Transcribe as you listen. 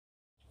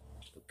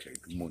Okay,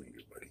 good morning,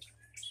 everybody.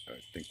 I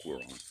think we're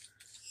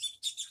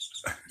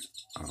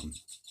on.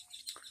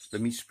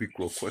 Let me speak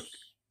real quick.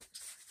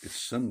 It's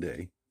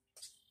Sunday,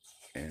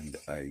 and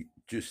I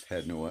just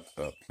had no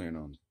plan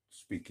on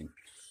speaking,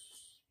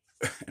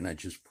 and I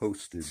just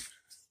posted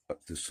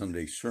the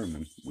Sunday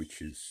sermon,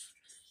 which is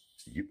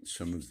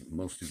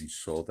most of you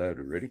saw that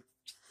already.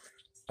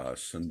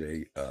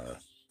 Sunday,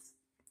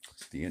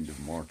 the end of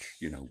March,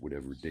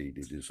 whatever date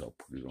it is, I'll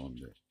put it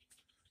on the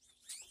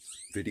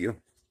video.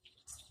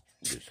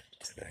 What is it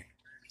today?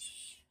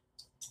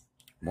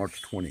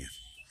 March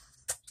 20th.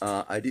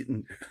 I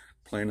didn't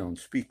plan on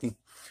speaking,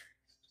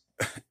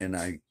 and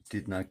I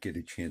did not get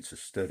a chance to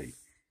study.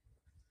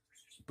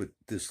 But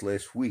this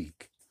last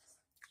week,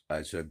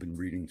 as I've been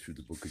reading through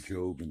the book of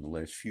Job in the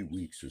last few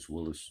weeks, as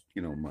well as,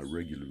 my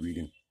regular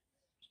reading,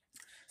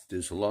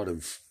 there's a lot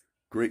of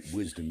great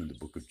wisdom in the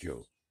book of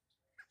Job.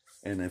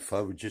 And if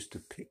I were just to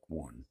pick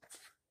one,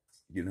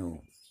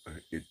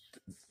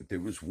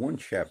 there was one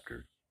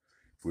chapter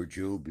where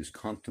Job is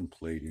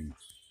contemplating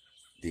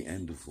the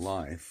end of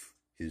life,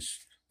 his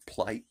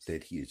plight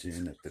that he is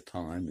in at the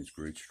time, his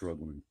great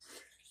struggling.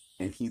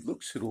 And he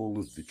looks at all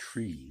of the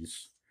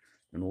trees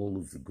and all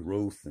of the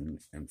growth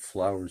and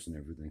flowers and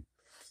everything.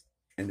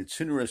 And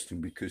it's interesting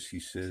because he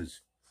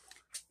says,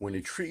 when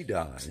a tree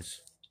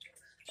dies,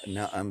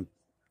 now I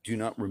do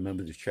not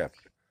remember the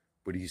chapter,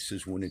 but he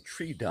says, when a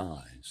tree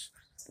dies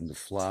and the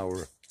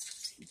flower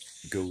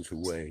goes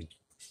away,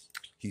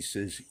 he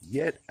says,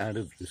 yet out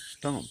of the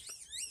stump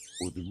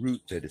or the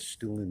root that is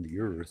still in the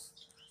earth,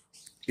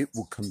 it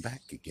will come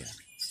back again.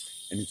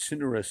 And it's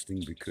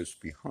interesting because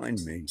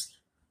behind me,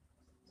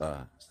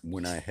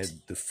 when I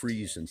had the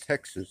freeze in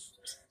Texas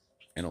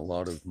and a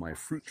lot of my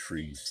fruit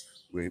trees,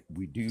 we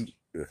do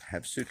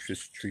have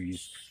citrus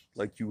trees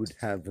like you would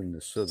have in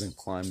the southern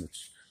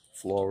climates,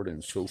 Florida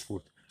and so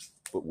forth.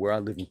 But where I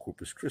live in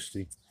Corpus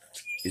Christi,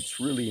 it's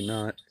really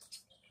not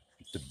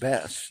the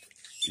best.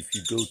 If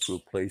you go to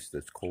a place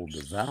that's called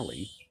the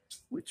Valley,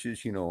 which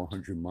is,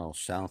 100 miles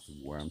south of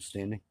where I'm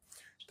standing,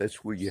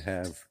 that's where you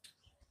have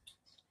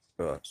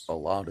a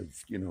lot of,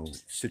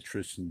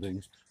 citrus and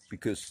things,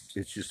 because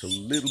it's just a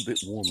little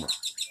bit warmer.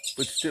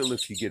 But still,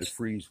 if you get a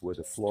freeze,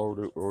 whether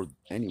Florida or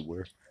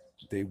anywhere,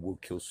 they will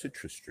kill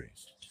citrus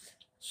trees.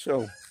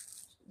 So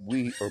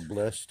we are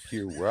blessed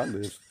here where I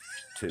live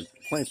to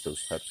plant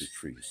those types of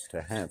trees,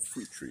 to have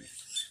fruit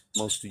trees.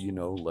 Most of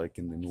like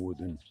in the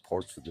northern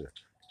parts of the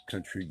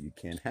country, you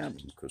can't have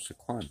them because of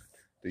climate.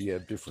 But you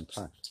have different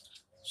types.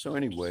 So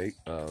anyway,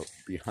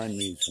 behind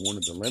me is one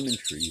of the lemon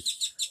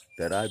trees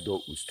that I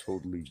thought was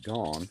totally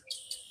gone.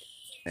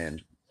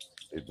 And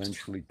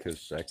eventually,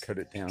 because I cut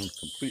it down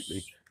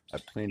completely, I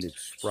planted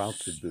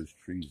sprouts of those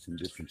trees in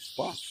different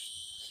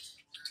spots.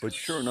 But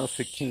sure enough,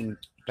 it came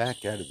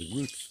back out of the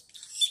roots.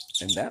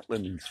 And that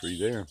lemon tree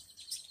there,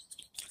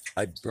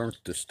 I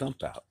burnt the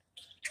stump out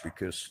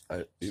because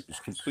it was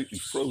completely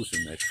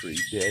frozen, that tree,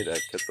 dead. I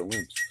cut the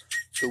limbs.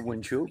 So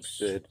when Job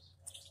said,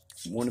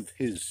 one of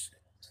his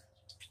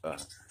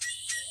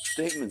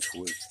statements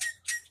was,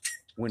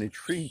 when a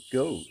tree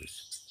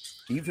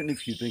goes, even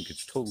if you think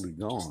it's totally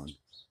gone,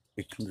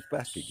 it comes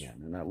back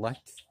again. And I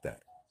liked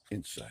that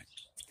insight.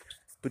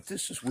 But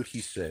this is what he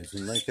says.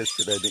 And like I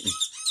said, I didn't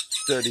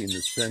study in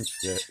the sense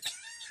that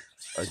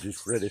I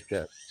just read it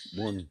that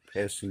one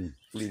passing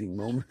fleeting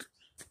moment.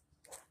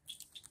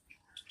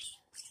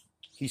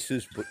 He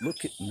says, but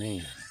look at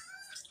man.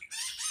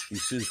 He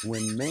says,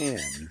 when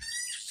man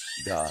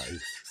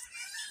dies,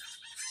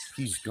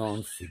 he's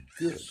gone for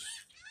good.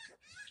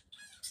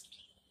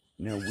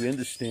 Now, we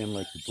understand,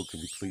 like the book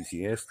of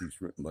Ecclesiastes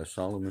written by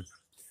Solomon,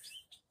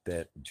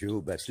 that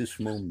Job at this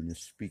moment is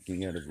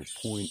speaking out of a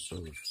point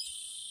of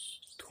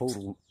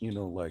total,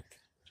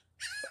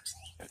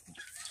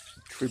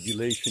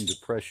 tribulation,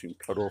 depression,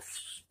 cut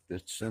off,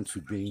 that sense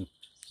of being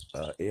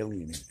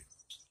alienated.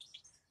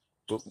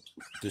 But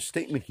the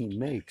statement he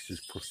makes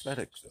is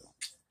prophetic, though,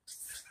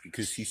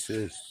 because he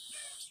says,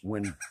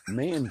 when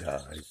man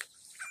dies,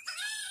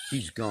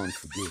 he's gone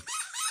for good.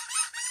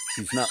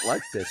 He's not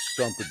like that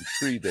stump of the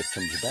tree that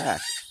comes back.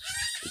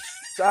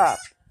 Stop.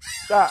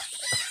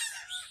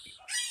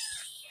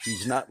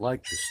 He's not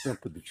like the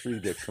stump of the tree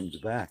that comes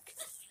back,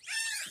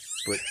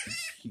 but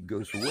he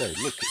goes away.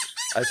 Look,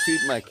 I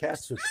feed my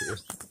cats up here.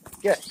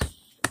 Get.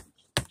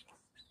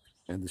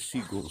 And the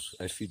seagulls,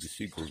 I feed the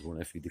seagulls when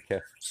I feed the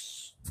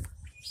cats.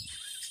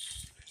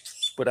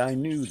 But I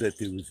knew that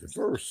there was a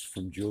verse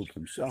from Job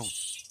himself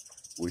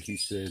where he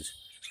says,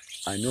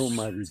 I know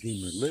my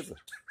Redeemer liveth,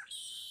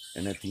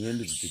 and at the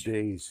end of the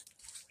days,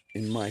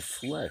 in my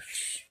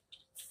flesh,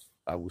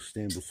 I will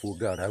stand before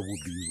God. I will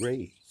be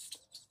raised.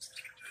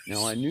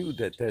 Now, I knew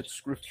that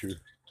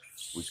scripture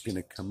was going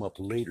to come up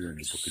later in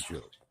the book of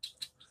Job.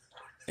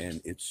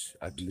 And it's,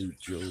 I believe,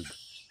 Job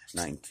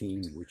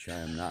 19, which I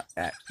am not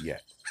at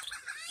yet.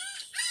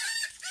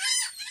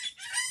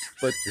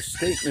 But the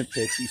statement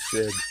that he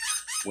said,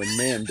 when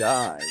man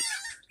dies,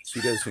 he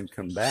doesn't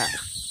come back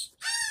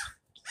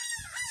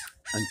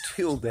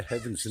until the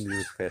heavens and the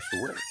earth pass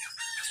away.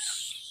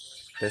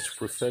 That's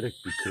prophetic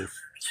because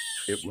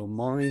it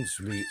reminds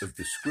me of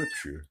the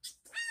scripture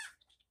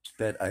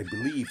that I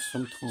believe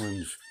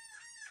sometimes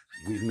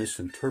we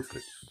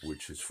misinterpret,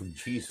 which is from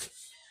Jesus.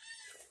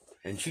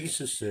 And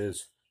Jesus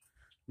says,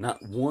 not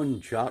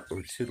one jot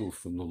or tittle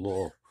from the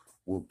law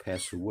will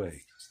pass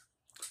away,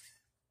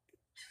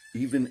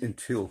 even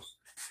until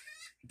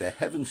the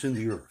heavens and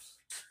the earth,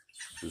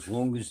 as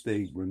long as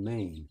they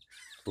remain,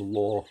 the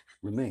law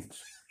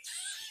remains,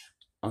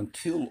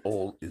 until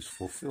all is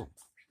fulfilled.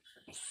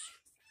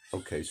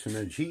 Okay, so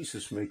now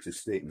Jesus makes a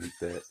statement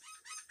that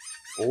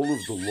all of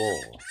the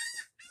law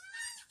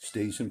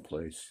stays in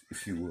place,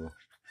 if you will,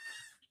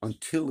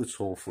 until it's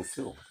all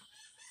fulfilled.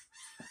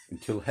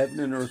 Until heaven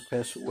and earth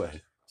pass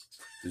away,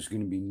 there's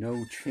going to be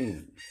no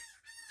change.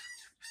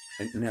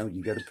 And now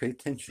you got to pay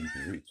attention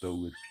here,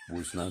 though it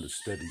was not a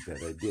study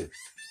that I did.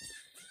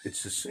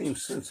 It's the same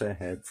sense I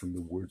had from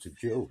the words of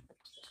Job.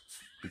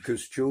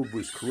 Because Job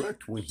was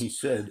correct when he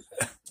said,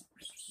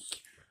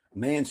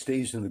 man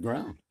stays in the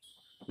ground.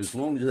 As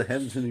long as the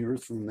heavens and the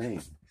earth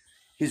remain,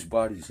 his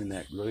body's in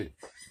that grave.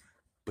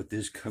 But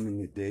there's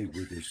coming a day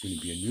where there's going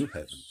to be a new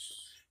heavens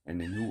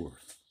and a new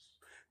earth.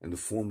 And the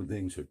former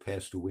things are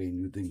passed away,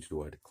 new things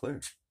do I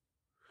declare.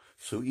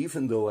 So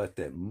even though at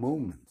that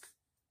moment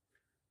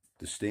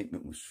the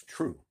statement was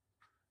true,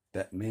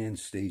 that man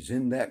stays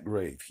in that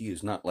grave, he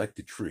is not like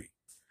the tree.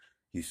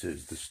 He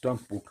says the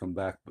stump will come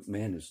back, but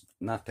man is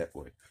not that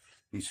way.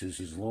 He says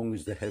as long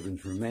as the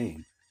heavens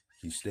remain,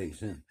 he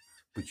stays in.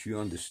 But you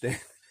understand,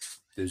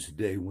 there's a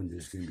day when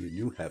there's going to be a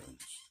new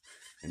heavens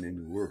and a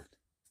new earth,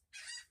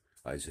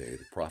 Isaiah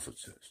the prophet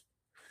says.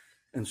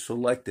 And so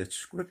like that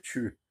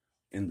scripture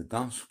in the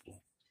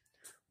gospel,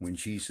 when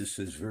Jesus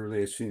says,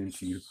 verily I say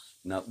unto you,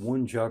 not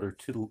one jot or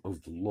tittle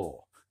of the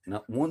law,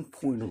 not one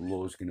point of the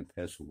law is going to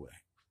pass away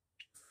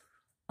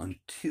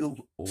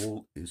until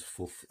all is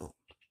fulfilled.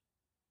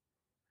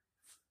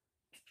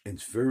 And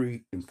it's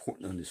very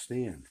important to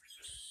understand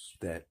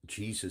that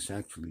Jesus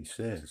actually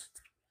says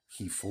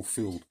he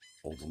fulfilled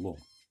all the law.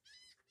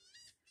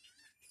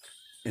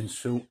 And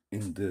so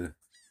in the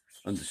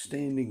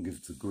understanding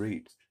of the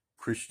great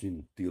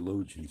Christian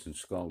theologians and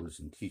scholars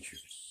and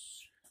teachers,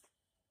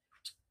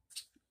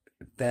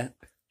 that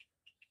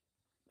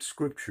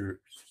scripture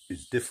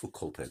is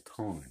difficult at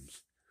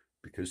times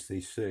because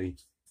they say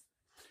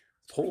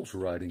Paul's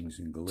writings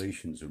in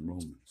Galatians and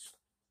Romans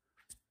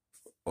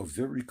are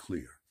very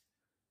clear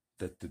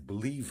that the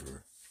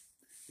believer,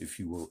 if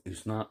you will,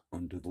 is not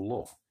under the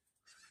law.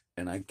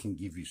 And I can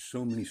give you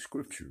so many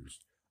scriptures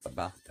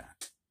about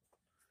that.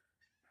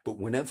 But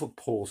whenever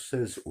Paul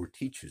says or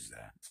teaches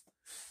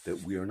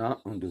that we are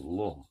not under the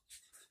law,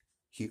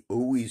 he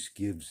always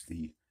gives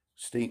the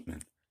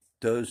statement,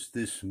 does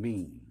this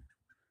mean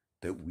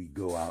that we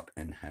go out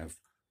and have,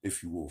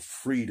 if you will,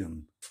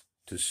 freedom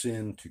to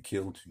sin, to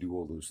kill, to do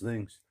all those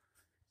things?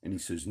 And he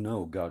says,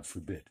 no, God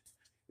forbid.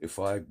 If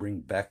I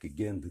bring back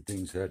again the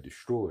things that I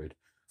destroyed,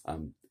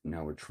 I'm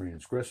now a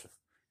transgressor.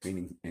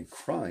 Meaning in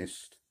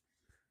Christ,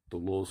 the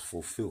law is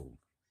fulfilled.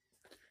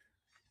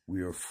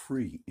 We are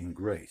free in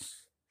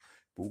grace.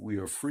 But we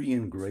are free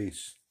in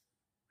grace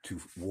to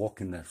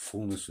walk in that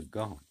fullness of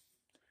God.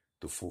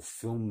 The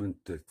fulfillment,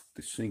 the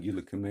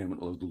singular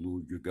commandment, love the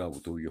Lord your God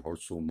with all your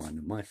heart, soul, mind,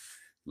 and mind.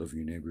 Love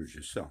your neighbor as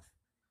yourself.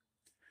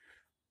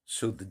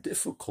 So the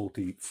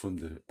difficulty from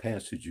the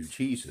passage of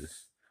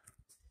Jesus,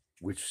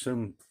 which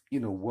some,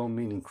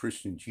 well-meaning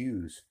Christians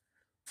use,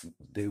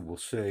 they will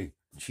say,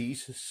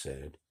 Jesus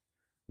said,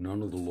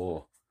 none of the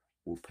law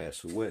will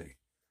pass away.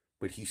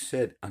 But he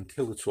said,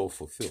 until it's all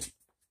fulfilled,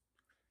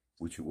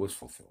 which it was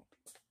fulfilled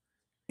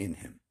in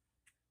him.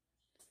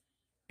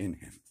 In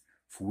him.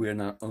 For we are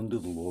not under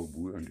the law,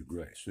 we're under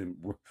grace. And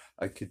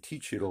I could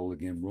teach it all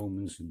again,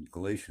 Romans and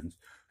Galatians,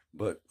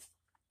 but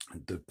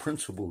the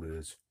principle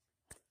is,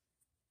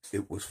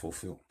 it was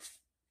fulfilled.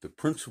 The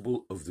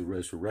principle of the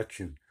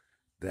resurrection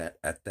that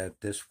at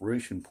that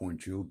desperation point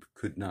Job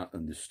could not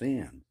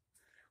understand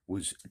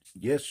was,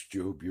 yes,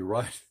 Job, you're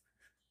right.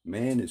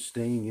 Man is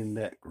staying in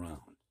that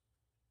ground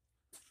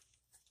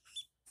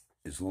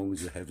as long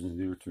as the heavens and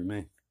the earth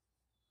remain.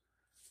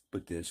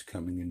 But there's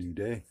coming a new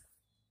day.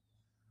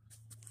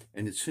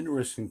 And it's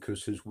interesting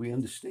because as we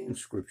understand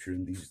scripture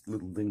and these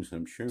little things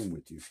I'm sharing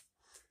with you,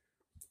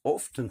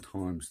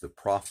 oftentimes the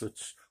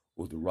prophets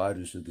or the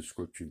writers of the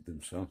scripture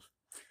themselves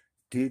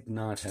did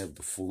not have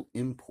the full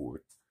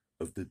import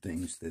of the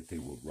things that they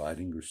were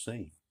writing or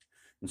saying.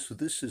 And so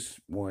this is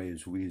why,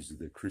 as we as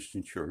the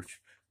Christian church,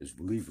 as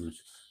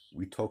believers,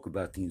 we talk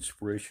about the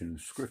inspiration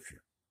of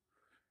scripture.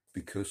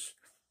 Because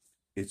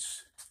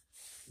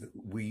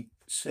we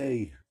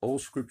say all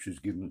scripture is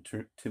given,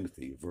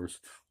 Timothy, a verse,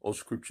 all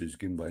scripture is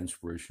given by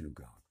inspiration of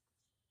God.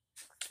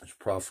 It's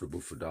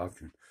profitable for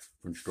doctrine,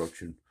 for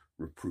instruction,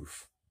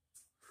 reproof.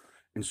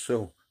 And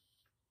so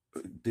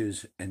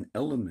there's an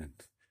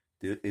element,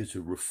 there is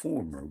a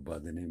reformer by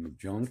the name of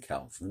John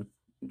Calvin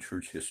in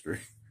church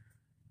history.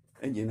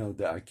 And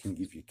that I can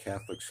give you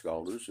Catholic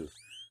scholars,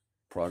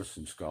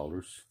 Protestant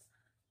scholars,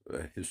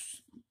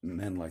 his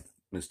men like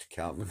Mr.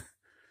 Calvin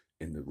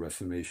in the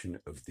Reformation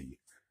of the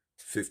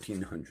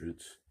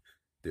 1500s,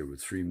 there were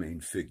three main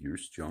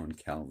figures, John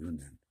Calvin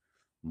and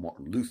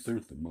Martin Luther,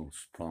 the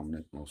most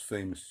prominent, most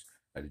famous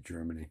out of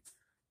Germany,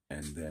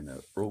 and then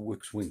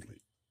Ulrich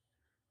Zwingli.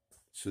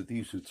 So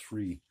these are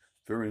three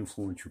very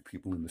influential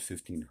people in the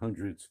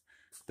 1500s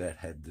that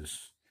had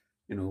this,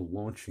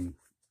 launching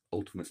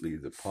ultimately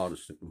the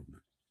Protestant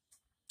movement.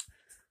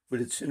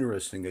 But it's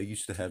interesting. I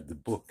used to have the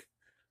book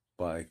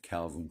by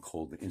Calvin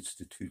called The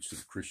Institutes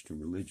of Christian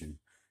Religion,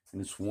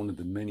 and it's one of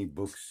the many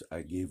books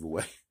I gave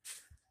away.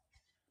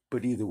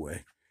 But either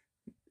way,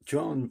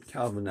 John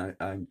Calvin,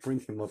 I bring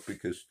him up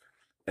because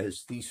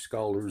as these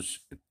scholars,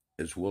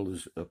 as well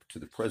as up to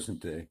the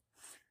present day,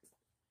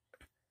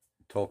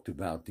 talked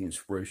about the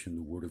inspiration of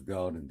the Word of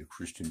God and the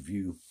Christian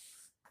view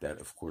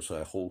that, of course,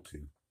 I hold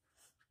to.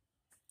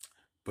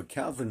 But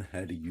Calvin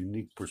had a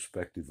unique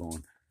perspective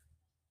on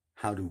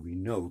how do we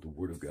know the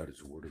Word of God is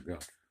the Word of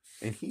God.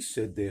 And he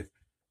said that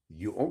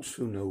you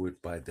also know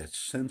it by that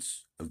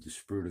sense of the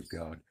Spirit of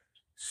God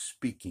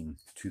speaking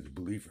to the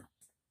believer.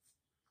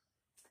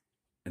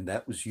 And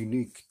that was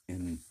unique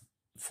in,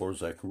 as far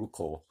as I can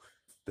recall,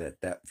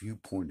 that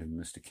viewpoint of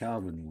Mr.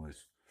 Calvin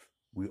was,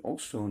 we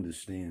also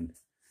understand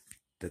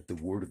that the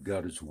Word of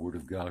God is the Word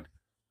of God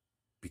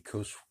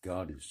because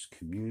God is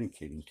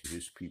communicating to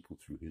his people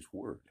through his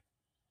Word.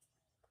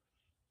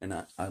 And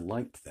I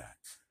liked that.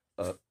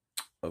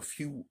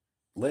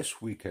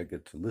 Last week I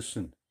got to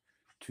listen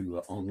to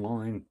an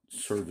online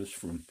service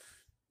from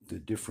the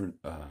different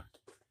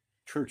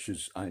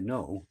churches I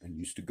know and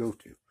used to go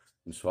to.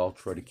 And so I'll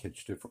try to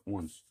catch different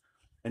ones.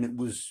 And it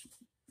was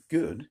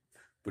good,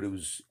 but it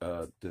was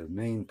the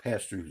main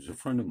pastor, who's a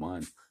friend of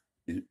mine,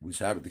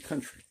 was out of the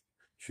country.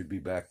 Should be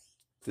back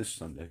this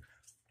Sunday.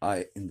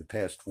 I, in the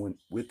past, went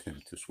with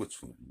him to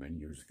Switzerland many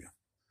years ago.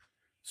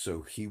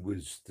 So he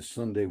was last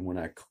Sunday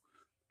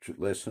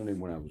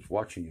when I was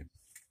watching it,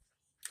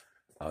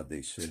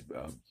 they said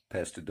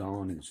Pastor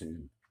Don is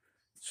in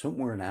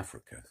somewhere in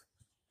Africa,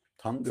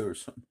 Tonga or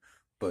something.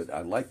 But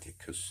I liked it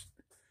because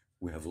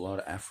we have a lot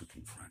of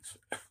African friends.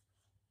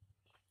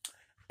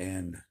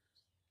 And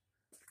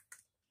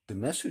the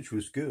message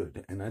was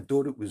good. And I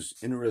thought it was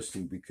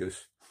interesting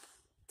because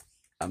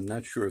I'm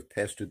not sure if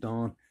Pastor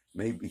Don,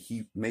 maybe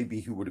he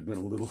would have been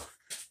a little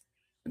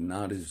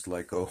not as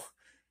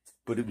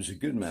but it was a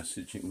good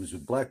message. It was a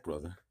black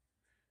brother.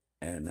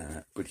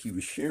 And but he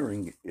was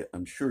sharing,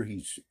 I'm sure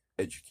he's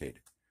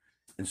educated.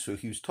 And so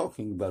he was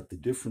talking about the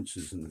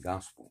differences in the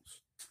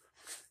Gospels.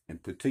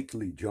 And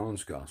particularly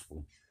John's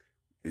Gospel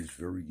is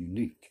very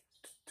unique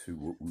to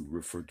what we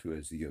refer to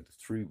as the other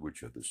three,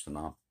 which are the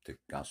Synoptic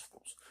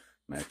Gospels,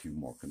 Matthew,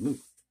 Mark, and Luke.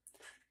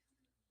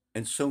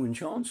 And so in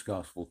John's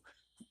Gospel,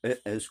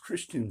 as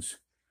Christians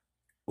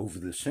over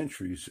the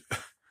centuries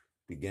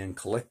began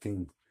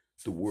collecting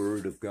the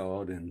Word of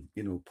God and,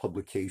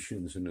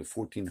 publications in the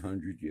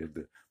 1400, you had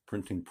the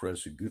printing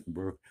press of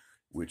Gutenberg,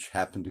 which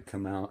happened to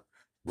come out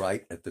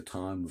right at the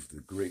time of the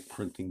great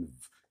printing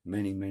of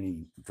many,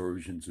 many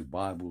versions of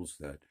Bibles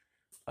that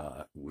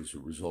was a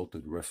result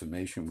of the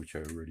Reformation, which I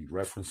already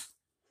referenced.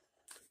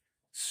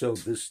 So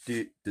this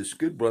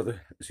good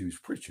brother, as he was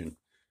preaching,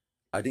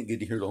 I didn't get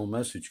to hear the whole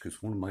message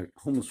because one of my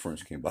homeless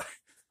friends came by.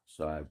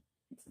 So I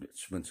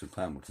spent some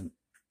time with him.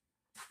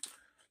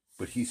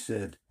 But he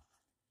said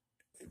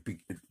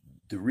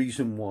the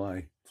reason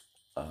why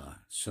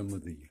some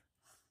of the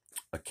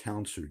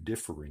accounts are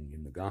differing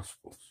in the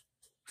Gospels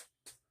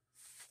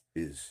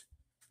is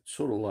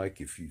sort of like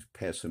if you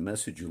pass a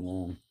message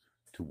along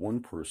to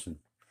one person,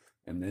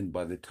 and then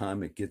by the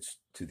time it gets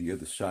to the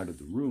other side of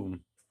the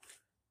room,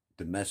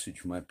 the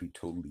message might be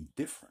totally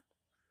different.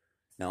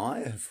 Now, I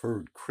have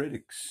heard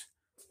critics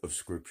of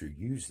Scripture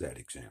use that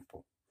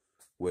example,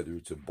 whether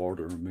it's a Bart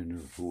Ehrman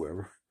or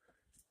whoever,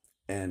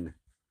 and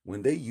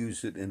when they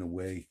use it in a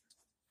way,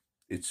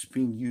 it's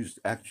being used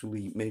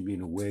actually maybe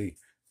in a way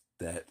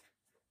that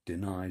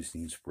denies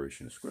the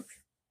inspiration of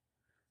Scripture.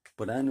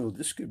 But I know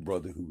this good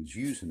brother who was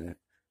using it,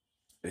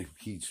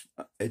 he's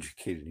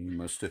educated, he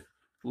must have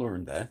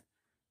learned that.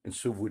 And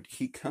so what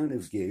he kind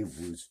of gave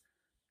was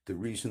the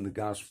reason the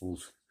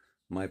Gospels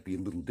might be a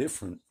little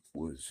different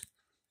was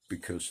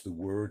because the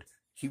Word,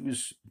 he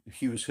was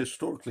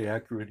historically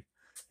accurate.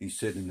 He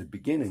said in the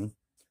beginning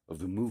of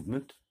the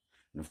movement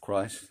and of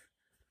Christ,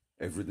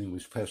 everything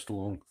was passed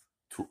along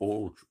through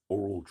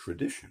oral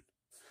tradition.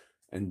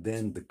 And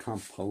then the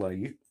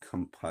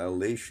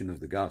compilation of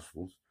the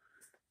Gospels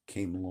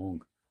came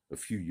along a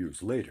few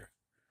years later.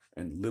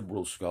 And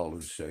liberal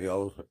scholars say,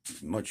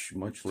 much,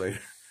 much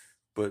later.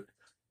 But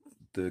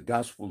the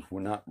Gospels were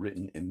not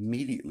written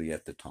immediately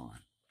at the time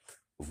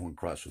of when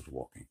Christ was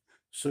walking.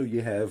 So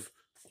you have,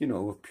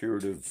 a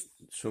period of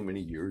so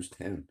many years,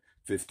 10,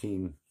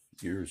 15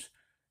 years,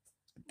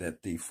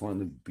 that they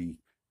finally be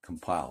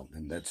compiled.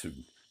 And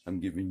I'm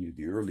giving you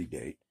the early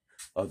date.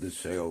 Others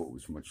say, it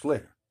was much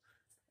later.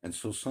 And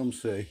so some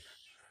say,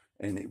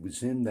 and it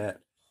was in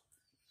that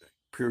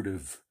period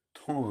of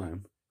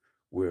time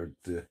where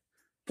the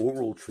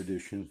oral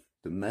tradition,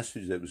 the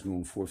message that was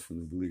going forth from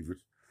the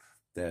believers,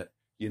 that,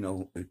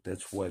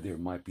 that's why there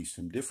might be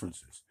some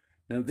differences.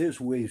 Now,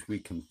 there's ways we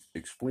can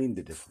explain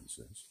the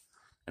differences.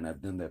 and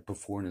I've done that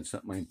before, and it's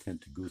not my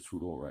intent to go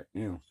through it all right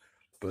now,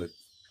 but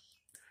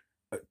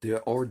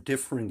there are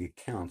differing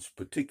accounts,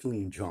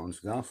 particularly in John's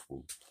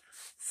Gospel,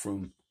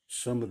 from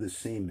some of the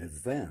same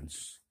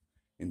events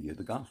in the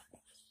other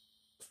Gospels.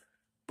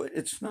 But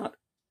it's not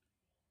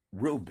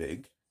real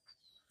big,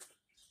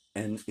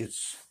 and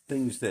it's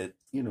things that,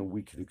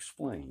 we could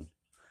explain.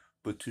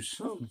 But to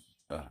some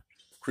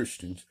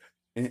Christians,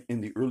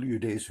 in the earlier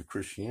days of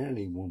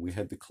Christianity, when we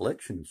had the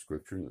collection of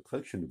scripture and the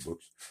collection of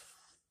books,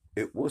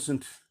 it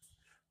wasn't,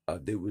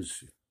 there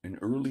was an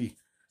early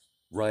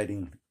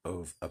writing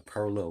of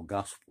parallel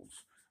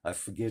gospels. I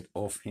forget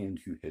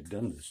offhand who had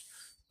done this,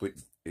 but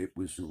it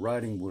was a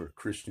writing where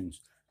Christians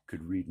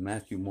could read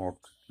Matthew, Mark,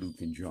 Luke,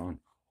 and John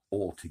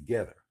all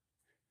together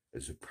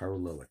as a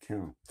parallel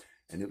account.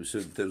 And it was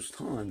at those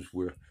times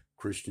where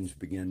Christians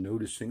began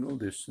noticing,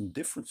 there's some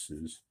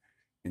differences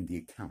in the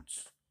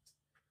accounts.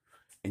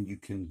 And you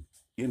can,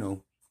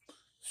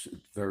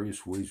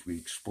 various ways we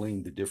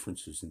explain the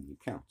differences in the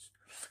accounts.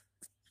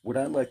 What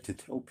I like to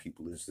tell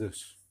people is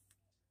this.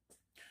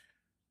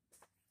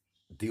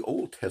 The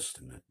Old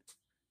Testament,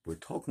 we're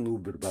talking a little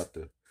bit about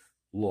the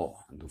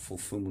law and the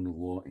fulfillment of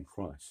law in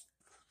Christ.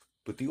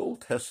 But the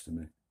Old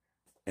Testament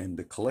and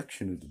the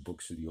collection of the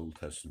books of the Old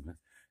Testament,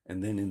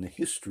 and then in the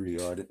history,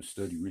 I didn't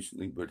study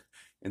recently, but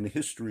in the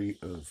history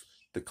of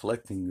the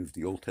collecting of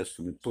the Old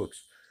Testament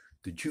books,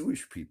 the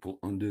Jewish people,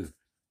 under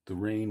the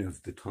reign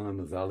of the time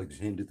of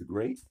Alexander the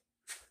Great,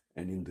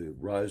 and in the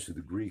rise of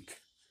the Greek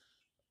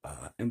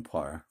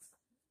Empire,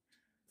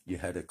 you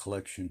had a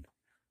collection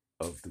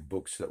of the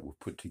books that were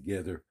put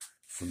together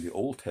from the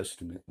Old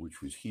Testament,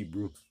 which was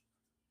Hebrew,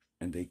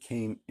 and they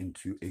came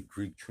into a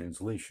Greek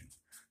translation,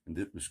 and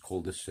it was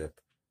called the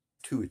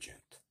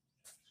Septuagint.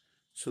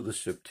 So the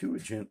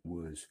Septuagint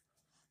was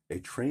a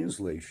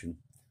translation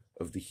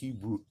of the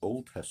Hebrew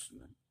Old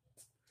Testament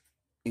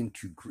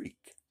into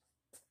Greek.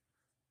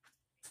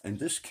 And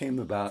this came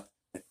about,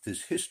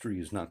 this history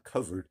is not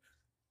covered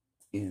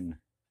in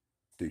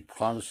the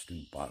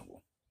Protestant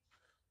Bible,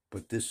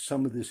 but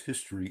some of this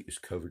history is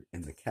covered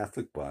in the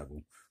Catholic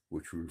Bible,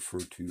 which we refer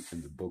to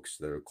in the books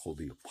that are called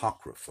the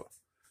Apocrypha,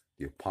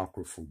 the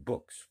apocryphal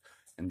books.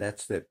 And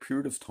that's that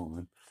period of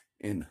time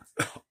in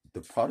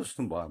the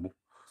Protestant Bible.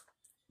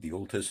 The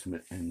Old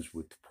Testament ends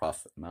with the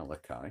prophet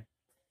Malachi.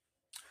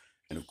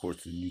 And of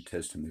course, the New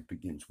Testament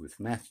begins with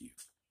Matthew.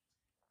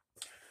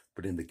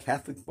 But in the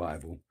Catholic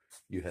Bible,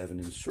 you have an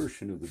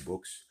insertion of the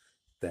books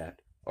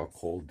that are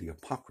called the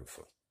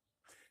Apocrypha.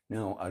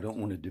 Now, I don't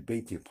want to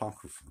debate the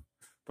Apocrypha,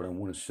 but I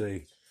want to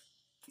say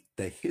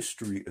the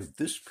history of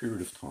this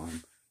period of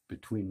time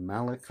between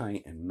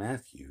Malachi and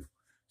Matthew,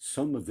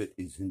 some of it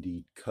is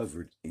indeed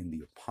covered in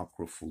the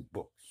apocryphal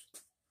books.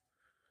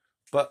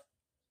 But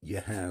you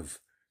have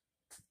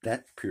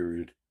that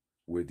period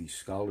where these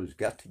scholars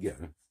got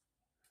together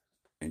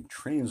and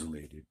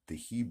translated the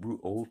Hebrew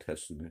Old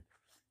Testament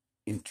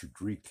into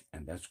Greek,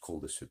 and that's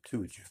called the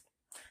Septuagint.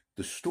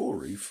 The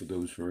story, for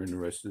those who are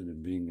interested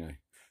in being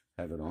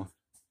have it on,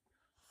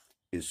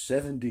 is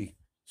 70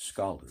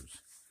 scholars.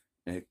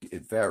 And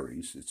it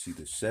varies. It's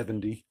either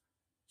 70,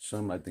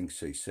 some I think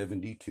say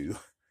 72,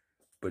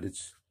 but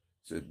it's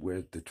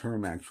where the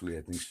term actually,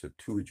 I think,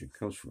 Septuagint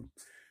comes from.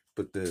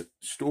 But the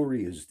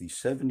story is the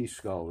 70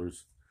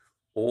 scholars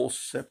all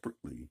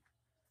separately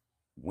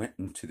went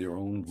into their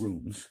own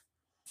rooms,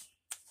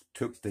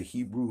 took the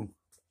Hebrew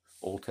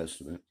Old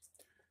Testament,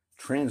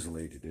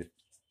 translated it,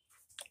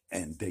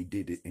 and they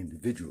did it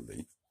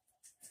individually.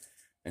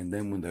 And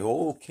then when they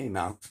all came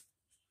out,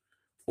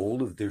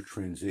 all of their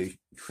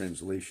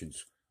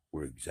translations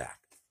were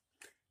exact.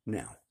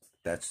 Now,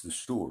 that's the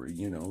story.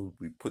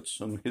 We put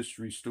some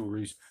history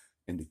stories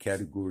in the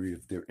category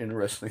of they're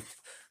interesting,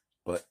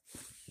 but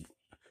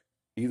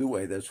either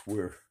way,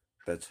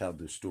 that's how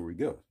the story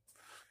goes.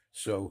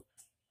 So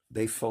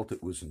they felt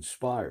it was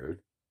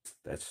inspired.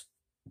 That's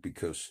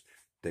because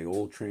they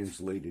all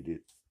translated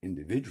it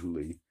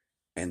individually,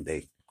 and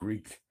the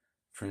Greek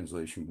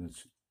translation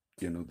was,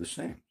 the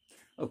same.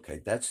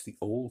 Okay, that's the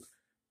Old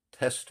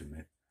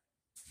Testament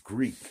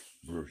Greek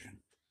version,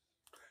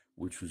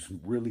 which was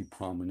really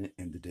prominent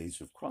in the days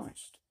of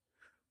Christ.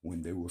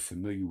 When they were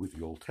familiar with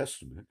the Old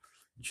Testament,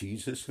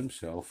 Jesus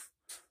himself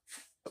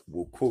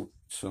will quote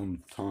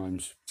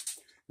sometimes,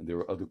 and there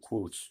are other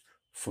quotes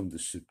from the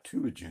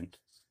Septuagint,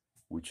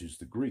 which is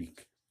the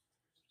Greek,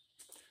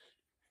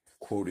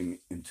 quoting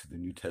into the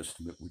New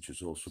Testament, which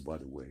is also, by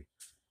the way,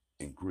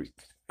 in Greek,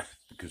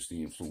 because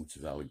the influence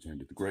of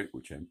Alexander the Great,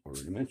 which I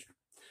already mentioned.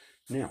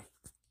 Now,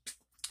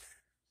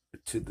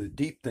 to the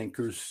deep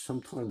thinkers,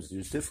 sometimes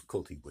there's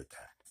difficulty with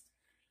that,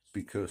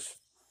 because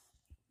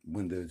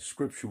when the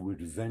scripture would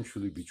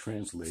eventually be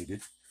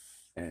translated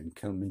and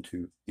come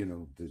into,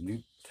 the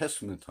New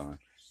Testament time,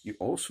 you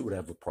also would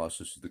have a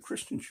process of the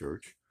Christian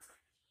church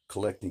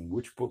collecting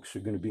which books are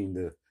going to be in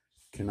the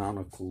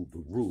canonical,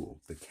 the rule,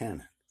 the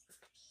canon,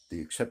 the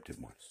accepted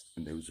ones.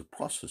 And there was a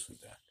process of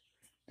that,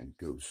 and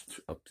it goes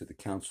up to the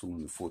council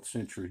in the 4th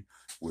century,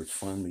 where it's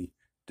finally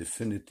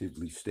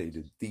definitively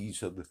stated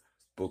these are the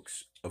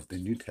books of the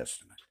New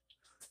Testament.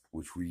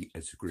 which we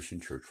as a Christian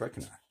church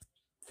recognize.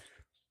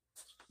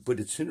 But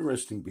it's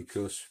interesting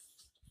because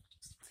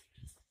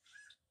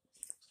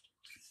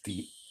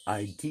the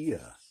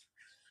idea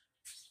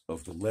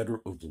of the letter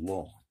of the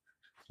law,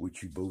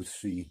 which you both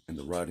see in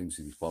the writings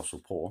of the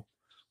Apostle Paul,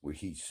 where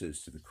he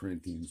says to the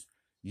Corinthians,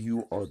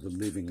 you are the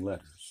living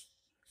letters.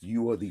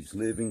 You are these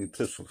living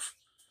epistles.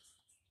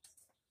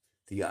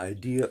 The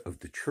idea of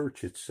the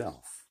church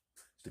itself,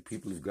 the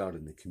people of God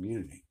in the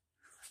community,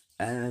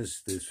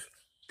 as this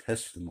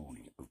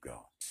testimony of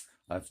God.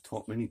 I've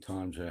taught many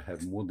times, I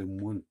have more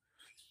than one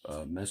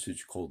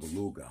message called the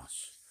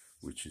Logos,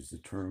 which is the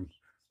term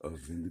of,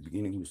 in the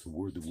beginning was the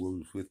Word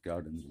was with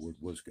God, and the Word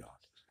was God.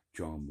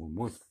 John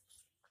 1:1.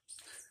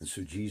 And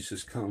so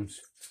Jesus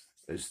comes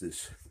as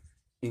this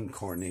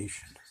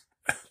incarnation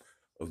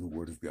of the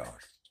Word of God,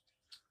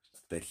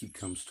 that he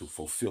comes to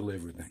fulfill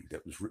everything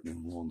that was written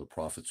in the law and the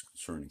prophets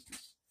concerning him.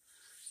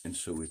 And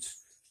so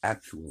it's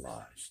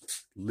actualized,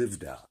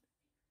 lived out,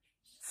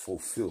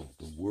 fulfilled,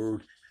 the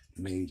Word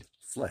made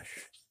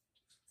flesh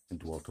and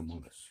dwelt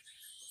among us.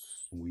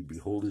 And we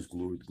behold his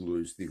glory, the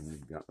glory is the only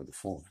begotten of the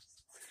Father.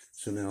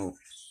 So now,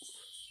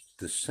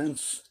 the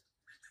sense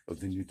of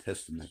the New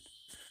Testament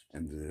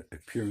and the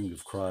appearing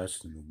of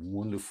Christ and the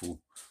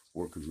wonderful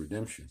work of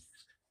redemption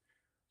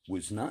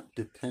was not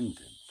dependent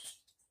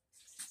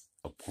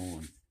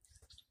upon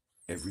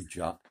every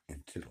jot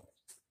and tittle.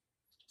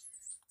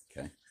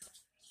 Okay?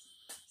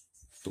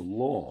 The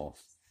law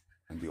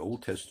and the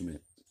Old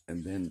Testament,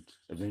 and then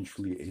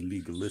eventually a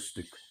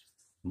legalistic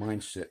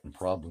mindset and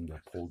problem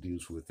that Paul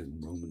deals with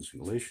in Romans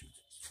and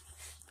Galatians,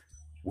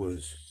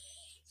 was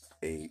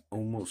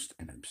almost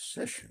an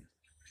obsession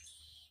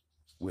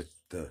with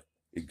the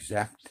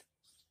exact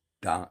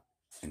dot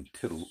and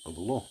tittle of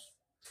the law.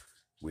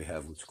 We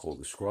have what's called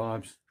the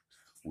scribes,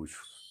 which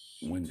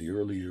when the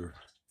earlier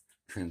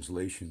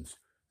translations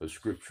of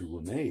scripture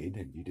were made,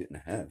 and you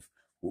didn't have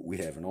what we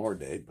have in our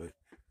day,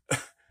 but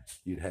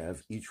you'd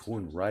have each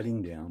one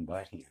writing down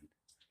by hand.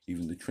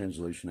 Even the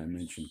translation I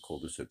mentioned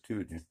called the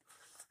Septuagint,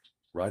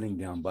 writing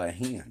down by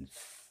hand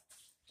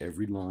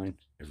every line,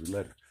 every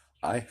letter.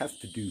 I have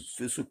to do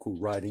physical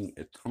writing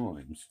at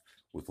times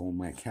with all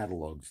my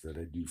catalogs that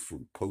I do for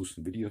posts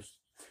and videos.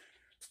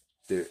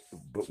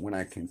 But when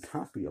I can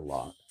copy a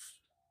lot,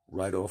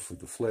 right off of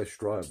the flash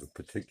drive, a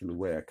particular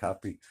way I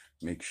copy,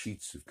 make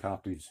sheets of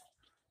copies,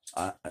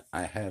 I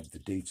have the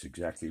dates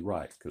exactly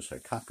right because I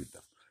copied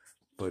them.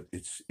 But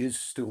it is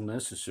still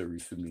necessary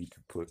for me to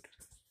put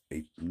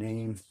a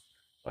name,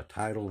 a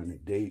title, and a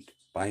date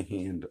by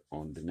hand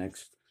on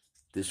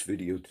this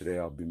video today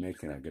I'll be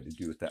making. I got to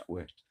do it that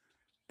way.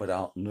 But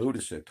I'll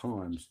notice at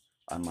times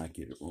I might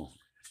get it wrong.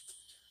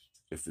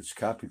 If it's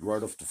copied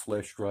right off the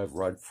flash drive,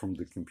 right from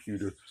the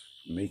computer,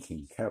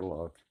 making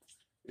catalog,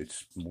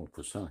 it's more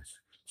precise.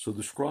 So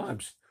the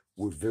scribes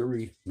were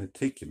very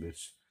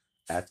meticulous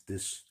at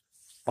this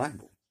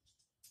Bible,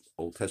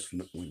 Old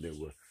Testament, when they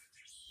were,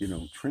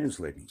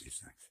 translating these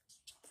things.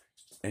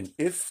 And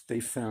if they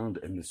found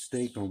a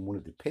mistake on one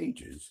of the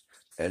pages,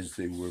 as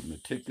they were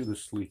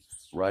meticulously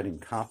writing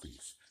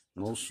copies,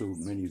 and also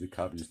many of the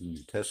copies of the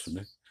New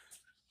Testament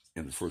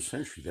in the first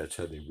century, that's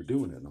how they were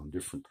doing it, on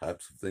different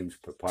types of things,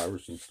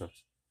 papyrus and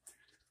stuff.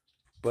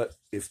 But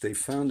if they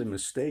found a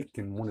mistake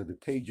in one of the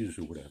pages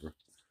or whatever,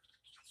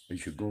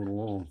 as you're going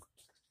along,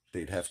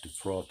 they'd have to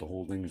throw out the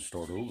whole thing and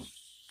start over.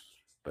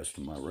 Best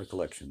of my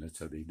recollection, that's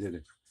how they did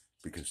it.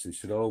 Because they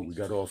said, oh, we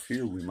got off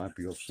here, we might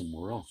be off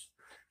somewhere else.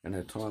 And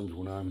at times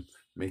when I'm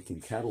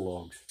making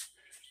catalogs,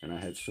 and I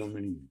had so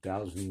many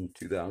 1,000,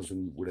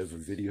 2,000, whatever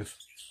videos,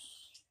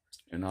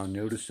 and I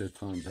noticed at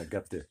times I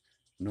got the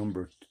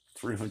number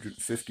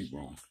 350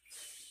 wrong.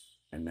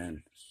 And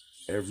then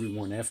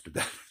everyone after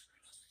that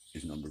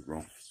is numbered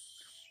wrong.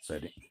 So I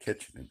didn't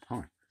catch it in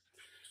time.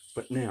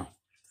 But now,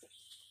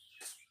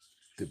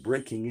 the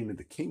breaking into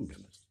the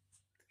kingdom,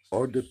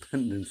 our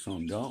dependence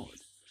on God,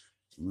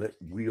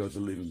 we are the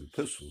living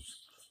epistles,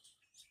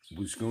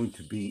 was going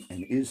to be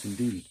and is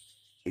indeed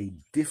a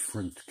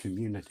different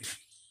community.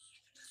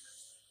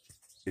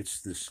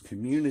 It's this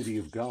community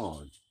of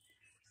God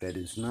that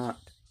is not,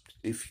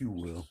 if you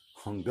will,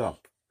 hung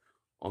up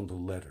on the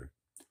letter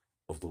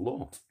of the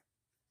law.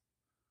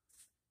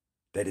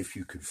 That if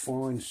you could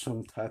find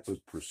some type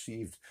of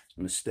perceived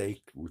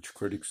mistake, which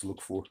critics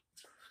look for,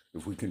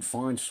 if we can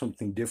find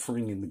something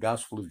differing in the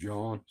Gospel of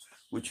John,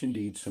 which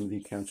indeed some of the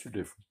accounts are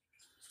different,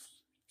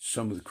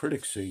 some of the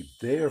critics say,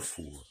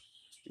 therefore,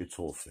 it's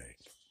all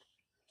fake.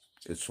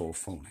 It's all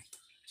phony.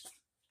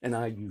 And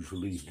I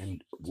usually,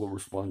 and will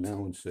respond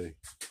now and say,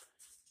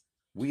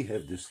 we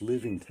have this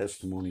living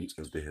testimony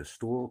of the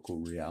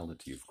historical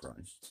reality of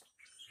Christ.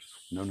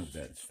 None of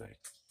that is fake.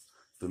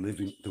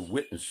 The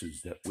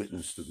witnesses that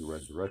witness to the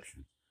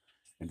resurrection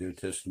and their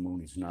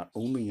testimonies, not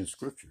only in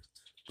Scripture,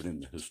 but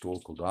in the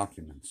historical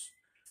documents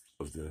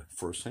of the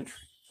first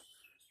century.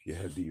 You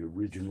have the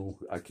original,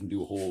 I can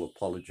do a whole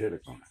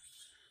apologetic on it,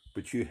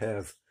 but you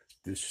have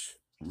this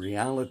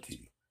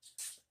reality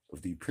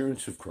of the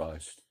appearance of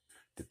Christ,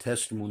 the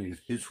testimony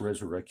of his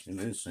resurrection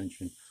and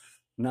ascension,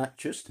 not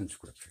just in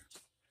Scripture,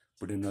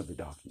 but in other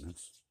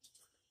documents.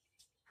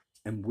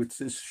 And what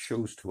this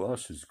shows to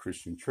us as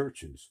Christian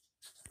churches,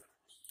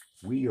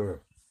 we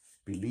are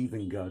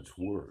believing God's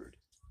word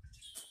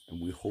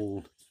and we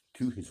hold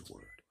to his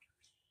word.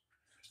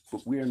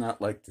 But we are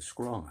not like the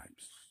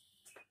scribes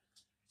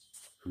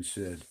who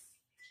said,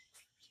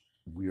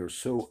 we are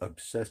so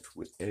obsessed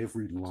with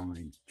every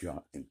line,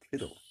 jot, and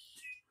tittle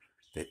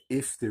that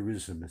if there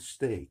is a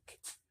mistake,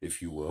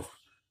 if you will,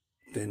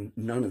 then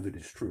none of it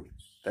is true.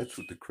 That's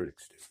what the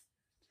critics do.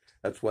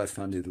 That's why I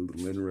found it a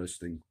little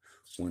interesting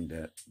when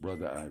that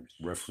brother I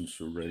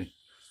referenced already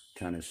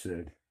kind of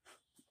said,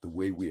 the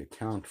way we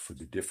account for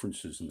the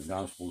differences in the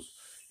Gospels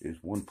is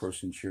one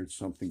person shared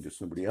something to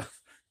somebody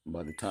else, and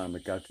by the time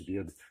it got to the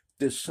other,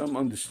 there's some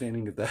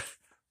understanding of that.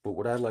 But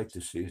what I like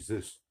to see is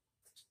this.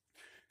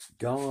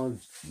 God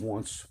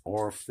wants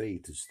our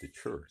faith as the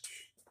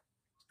church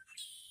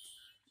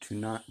to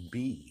not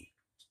be.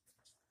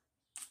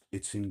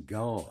 It's in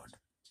God.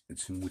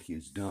 It's in what he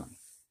has done.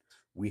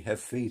 We have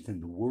faith in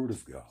the word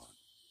of God.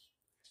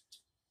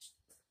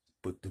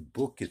 But the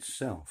book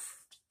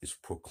itself is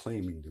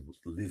proclaiming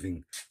the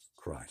living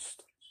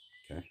Christ.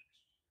 Okay?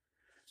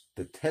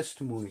 The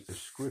testimony of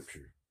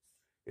Scripture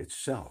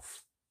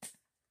itself,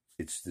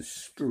 it's the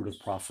spirit of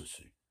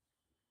prophecy.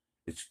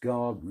 It's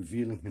God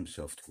revealing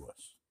himself to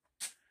us.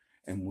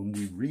 And when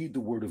we read the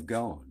word of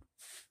God,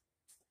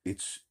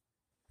 it's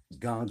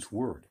God's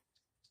word.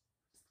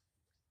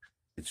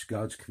 It's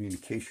God's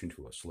communication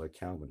to us, like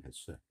Calvin has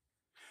said.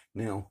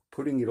 Now,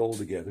 putting it all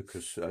together,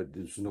 because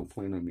there's no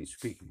point on me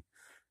speaking,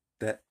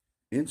 that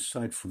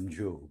insight from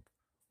Job,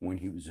 when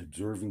he was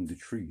observing the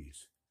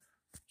trees,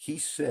 he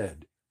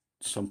said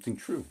something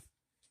true.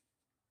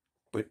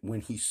 But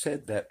when he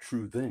said that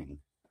true thing,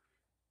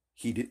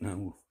 he didn't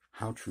know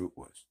how true it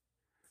was.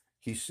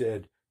 He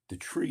said, the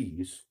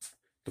trees,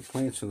 the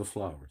plants and the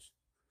flowers,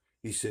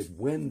 he said,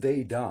 when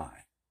they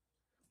die,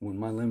 when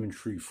my lemon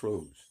tree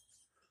froze,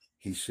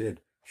 he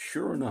said,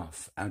 sure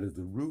enough, out of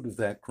the root of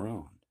that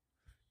ground,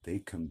 they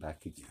come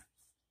back again.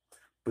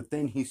 But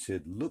then he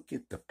said, look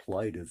at the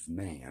plight of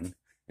man,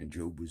 and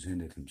Job was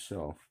in it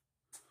himself.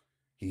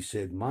 He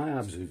said, my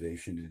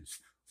observation is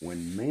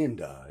when man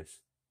dies,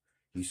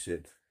 he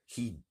said,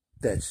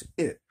 that's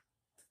it.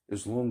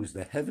 As long as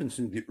the heavens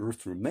and the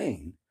earth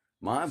remain,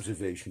 my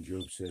observation,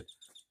 Job said,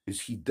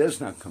 is he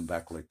does not come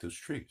back like those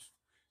trees.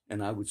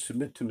 And I would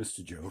submit to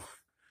Mr. Job,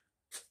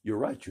 you're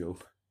right,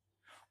 Job,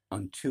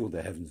 until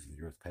the heavens and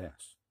the earth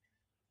pass.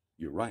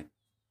 You're right.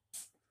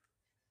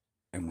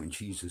 And when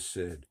Jesus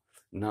said,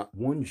 not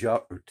one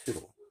jot or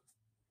tittle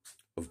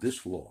of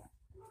this law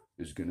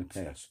is going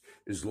to pass,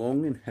 as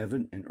long as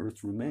heaven and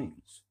earth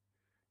remains,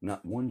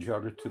 not one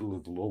jot or tittle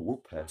of the law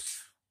will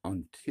pass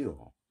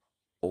until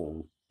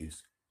all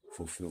is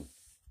fulfilled.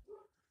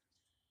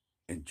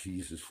 And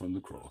Jesus from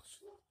the cross,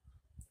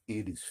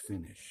 it is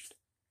finished.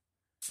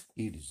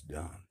 It is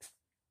done.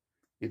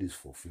 It is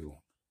fulfilled.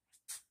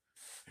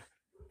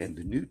 And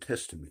the New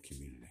Testament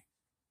community,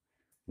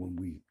 when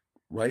we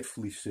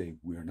rightfully say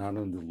we are not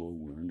under law,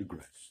 we're under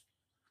grace,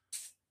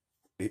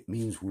 it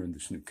means we're in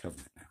this new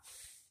covenant now.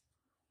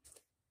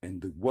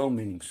 And the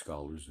well-meaning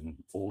scholars in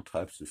all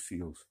types of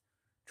fields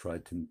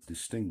tried to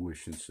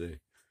distinguish and say,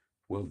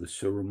 well, the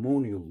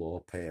ceremonial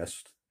law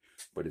passed,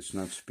 but it's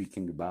not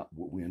speaking about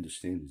what we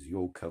understand as the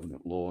old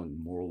covenant law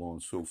and moral law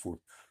and so forth.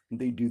 And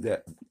they do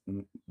that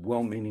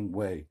well-meaning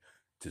way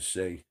to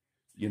say,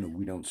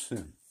 we don't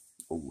sin,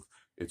 or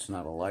it's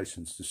not a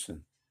license to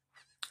sin.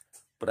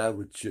 But I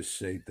would just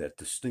say that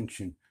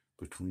distinction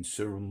between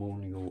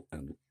ceremonial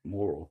and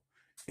moral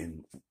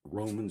in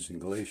Romans and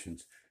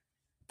Galatians,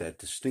 that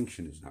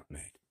distinction is not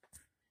made.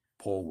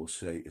 Paul will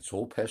say it's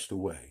all passed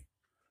away.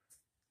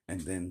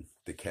 And then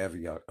the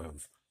caveat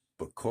of,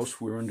 because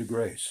we're under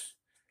grace,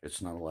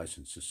 it's not a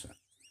license to sin.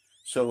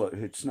 So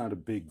it's not a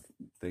big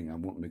thing. I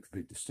won't make a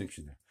big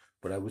distinction there.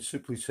 But I would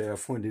simply say I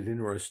find it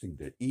interesting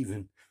that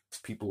even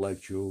people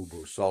like Job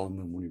or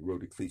Solomon, when he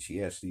wrote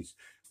Ecclesiastes,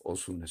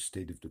 also in a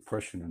state of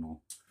depression and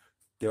all,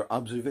 their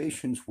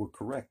observations were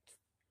correct,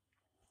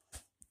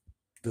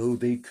 though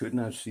they could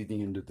not see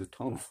the end of the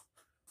tunnel.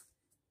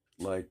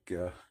 Like,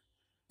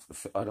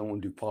 I don't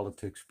want to do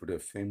politics, but a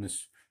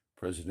famous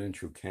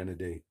presidential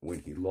candidate,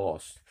 when he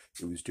lost,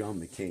 it was John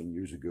McCain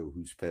years ago,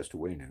 who's passed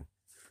away now.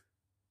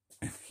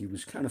 And he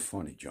was kind of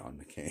funny, John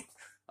McCain.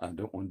 I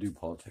don't want to do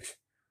politics.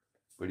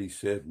 But he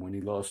said, when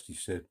he lost, he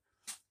said,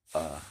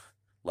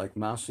 like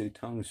Mao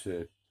Zedong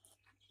said,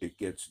 it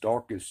gets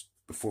darkest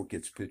before it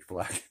gets pitch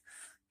black.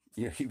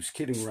 Yeah, he was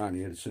kidding around.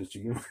 He had a sense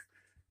of humor.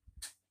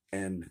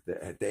 And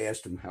they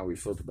asked him how he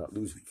felt about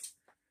losing.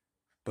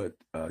 But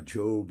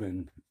Job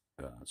and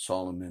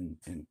Solomon,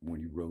 and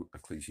when he wrote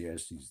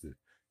Ecclesiastes,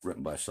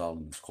 written by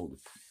Solomon, it's called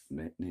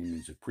The Name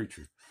Is a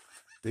Preacher,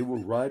 they were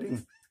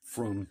writing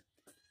from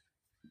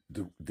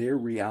their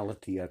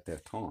reality at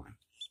that time.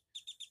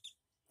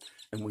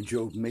 And when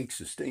Job makes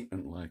a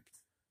statement like,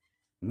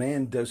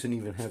 man doesn't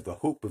even have the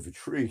hope of a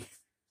tree,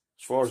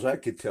 as far as I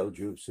could tell,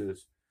 Job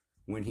says,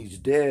 when he's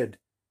dead,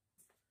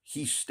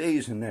 he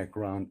stays in that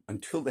ground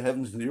until the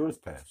heavens and the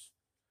earth pass.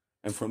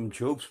 And from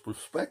Job's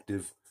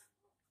perspective,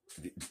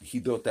 he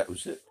thought that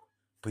was it.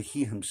 But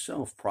he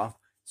himself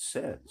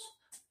says,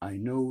 I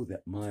know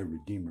that my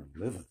Redeemer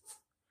liveth.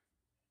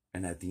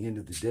 And at the end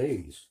of the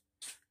days,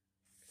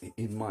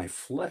 in my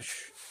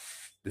flesh,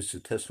 this is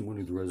a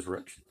testimony of the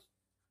resurrection.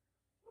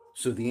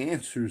 So the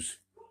answers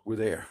were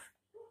there.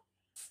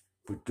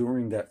 But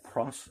during that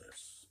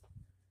process,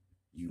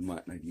 you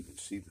might not even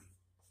see them.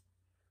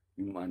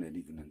 You might not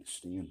even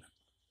understand them.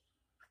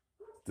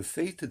 The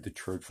faith of the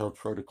church, I'll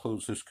try to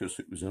close this because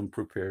it was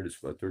unprepared, it's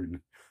about 30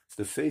 minutes.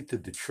 The faith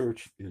of the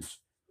church is,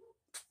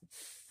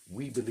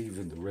 we believe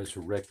in the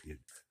resurrected,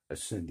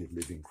 ascended,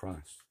 living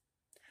Christ.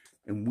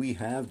 And we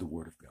have the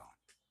Word of God.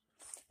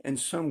 And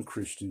some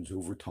Christians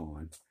over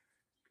time,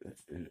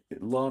 there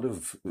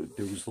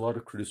was a lot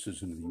of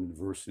criticism of the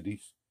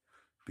universities,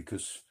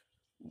 because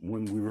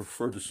when we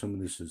refer to some of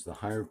this as the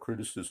higher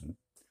criticism,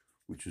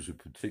 which is a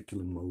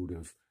particular mode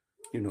of,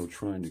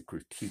 trying to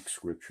critique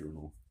scripture and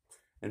all,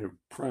 and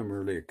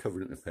primarily I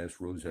covered it in the past,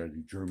 rose out of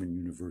the German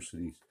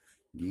universities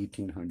in the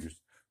 1800s.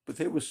 But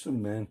there was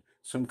some men,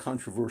 some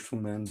controversial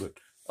men, but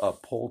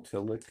Paul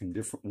Tillich and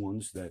different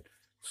ones that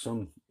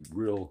some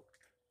real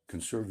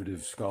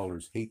conservative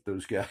scholars hate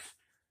those guys.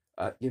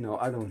 I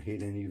don't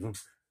hate any of them.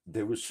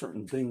 There were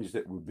certain things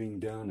that were being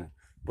done,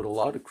 but a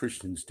lot of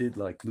Christians did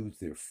lose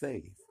their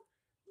faith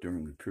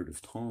during a period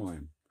of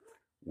time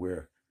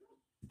where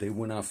they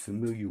were not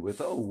familiar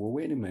with,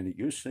 wait a minute,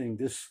 you're saying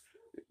this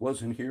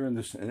wasn't here in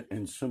this,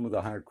 and some of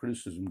the higher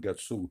criticism got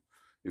so,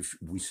 if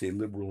we say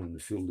liberal in the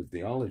field of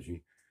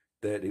theology,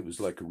 that it was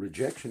like a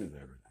rejection of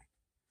everything.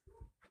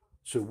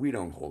 So we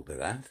don't hold to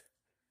that.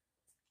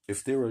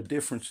 If there are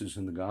differences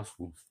in the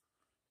gospel,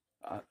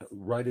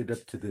 write it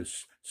up to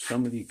this.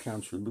 Some of the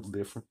accounts are a little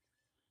different.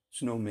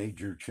 It's no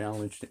major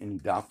challenge to any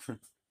doctrine.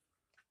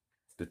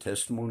 The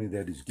testimony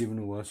that is given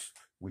to us,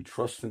 we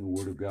trust in the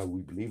Word of God,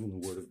 we believe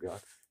in the Word of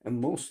God,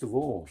 and most of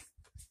all,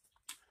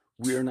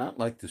 we are not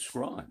like the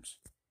scribes,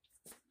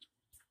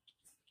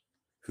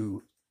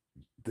 who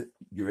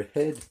your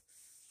head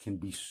can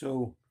be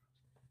so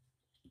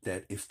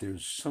that if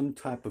there's some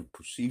type of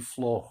perceived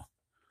flaw,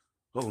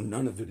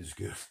 none of it is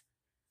good.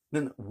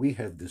 No, we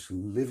have this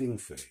living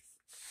faith,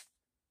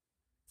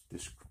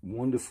 this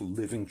wonderful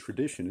living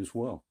tradition as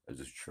well as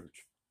a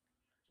church.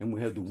 And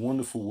we have the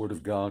wonderful Word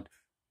of God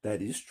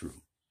that is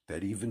true,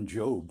 that even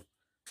Job,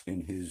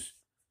 in his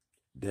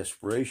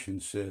desperation,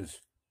 says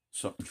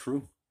something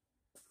true.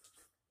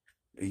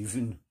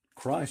 Even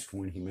Christ,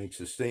 when he makes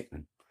a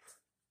statement,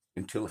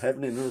 until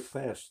heaven and earth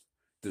pass,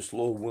 this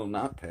law will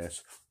not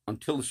pass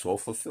until it's all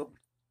fulfilled.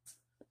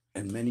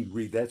 And many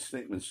read that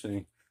statement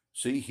saying,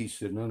 see, he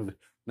said none of it.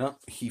 No,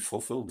 he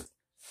fulfilled it.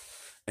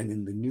 And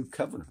in the new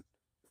covenant,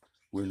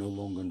 we're no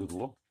longer under the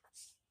law.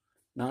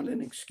 Not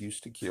an excuse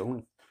to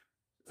kill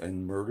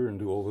and murder and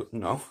do all that.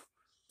 No,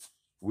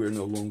 we're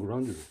no longer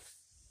under it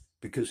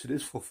because it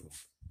is fulfilled.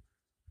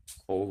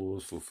 All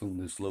those fulfilling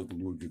this, love the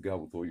Lord your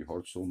God with all your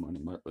heart, soul, mind,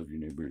 and might, love your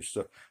neighbor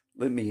yourself.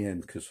 Let me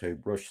end because I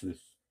brushed this,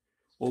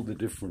 all the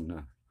different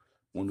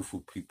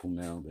wonderful people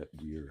now that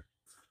we are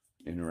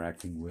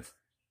interacting with.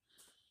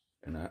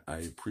 And I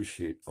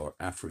appreciate our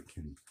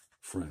African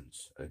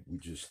friends. We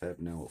just have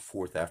now a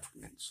fourth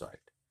African site.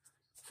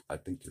 I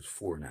think there's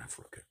 4 in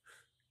Africa,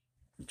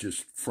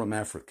 just from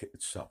Africa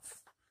itself.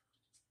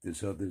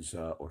 There's others,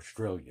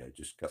 Australia, I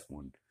just got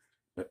one.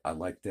 I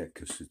like that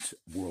because it's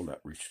world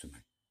outreach to me.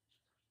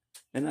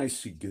 And I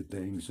see good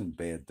things and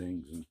bad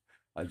things, and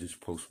I just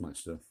post my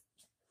stuff.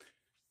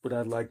 But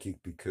I like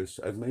it because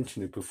I've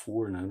mentioned it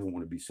before, and I don't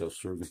want to be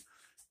self-serving.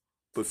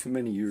 But for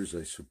many years,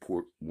 I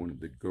support one of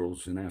the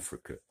girls in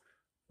Africa,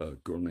 a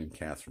girl named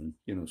Catherine.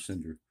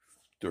 Send her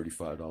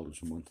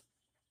 $35 a month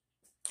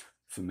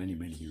for many,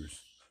 many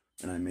years.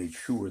 And I made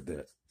sure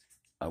that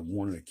I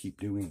wanted to keep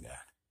doing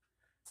that.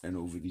 And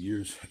over the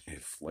years,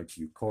 if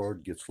your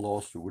card gets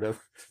lost or whatever,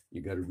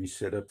 you got to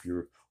reset up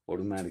your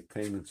automatic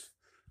payments.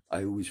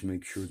 I always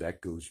make sure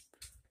that goes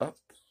up.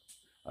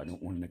 I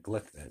don't want to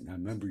neglect that. And I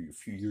remember a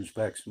few years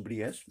back,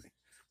 somebody asked me.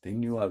 They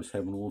knew I was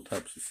having all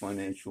types of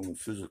financial and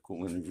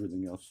physical and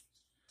everything else.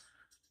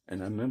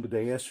 And I remember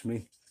they asked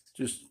me,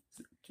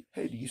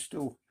 hey, do you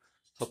still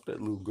help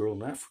that little girl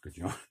in Africa,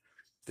 John?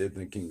 They're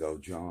thinking,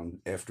 John,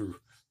 after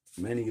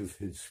many of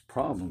his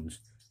problems.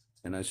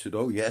 And I said,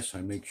 yes,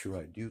 I make sure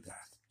I do that.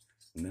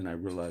 And then I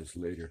realized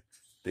later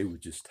they were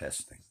just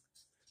testing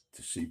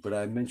to see. But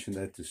I mentioned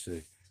that to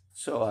say,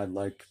 so I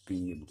like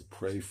being able to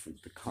pray for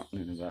the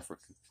continent of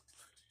Africa.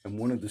 And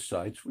one of the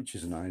sites, which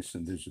is nice,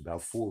 and there's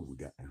about 4 we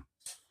got now.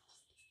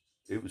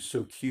 It was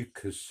so cute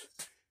because,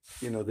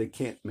 they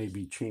can't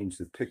maybe change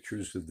the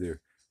pictures of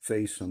their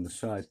face on the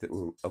site that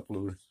were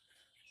uploaded.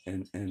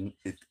 And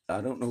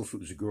I don't know if it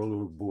was a girl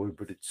or a boy,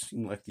 but it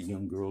seemed like a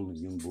young girl and a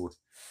young boy.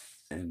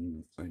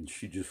 And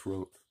she just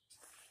wrote,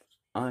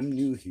 I'm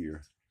new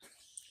here.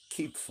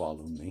 Keep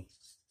following me.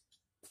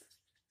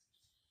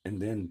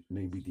 And then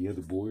maybe the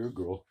other boy or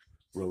girl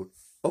wrote,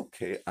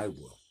 okay, I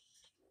will.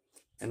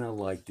 And I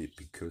liked it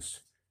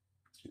because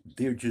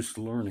they're just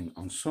learning.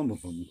 On some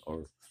of them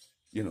are,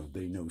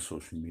 they know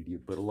social media,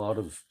 but a lot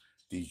of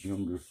these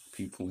younger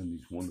people in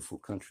these wonderful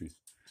countries,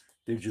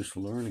 they're just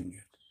learning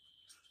it.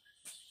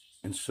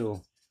 And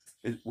so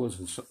it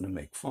wasn't something to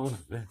make fun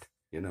of it.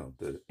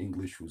 The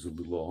English was a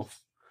little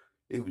off.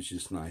 It was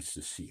just nice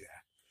to see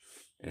that.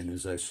 And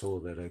as I saw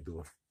that, I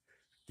thought,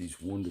 these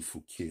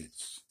wonderful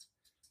kids,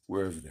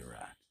 wherever they're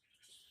at,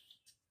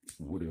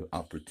 what an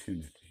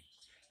opportunity.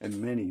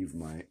 And many of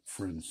my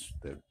friends,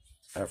 that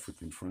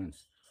African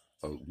friends,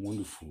 are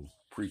wonderful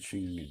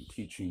preaching and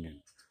teaching,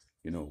 and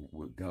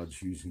what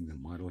God's using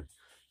them mightily.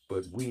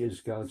 But we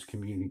as God's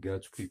community,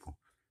 God's people,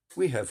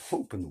 we have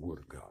hope in the Word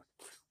of God.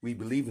 We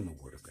believe in the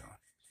Word of God.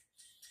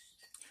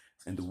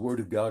 And the Word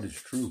of God is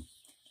true.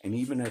 And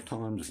even at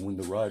times when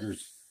the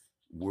writers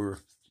were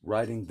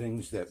writing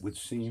things that would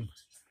seem,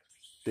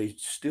 they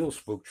still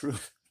spoke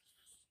truth.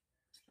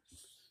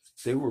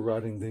 They were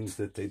writing things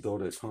that they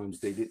thought at times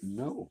they didn't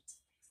know.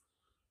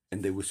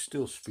 And they were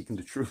still speaking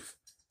the truth.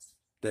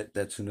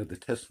 That's another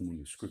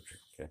testimony of Scripture,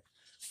 okay?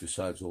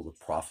 Besides all the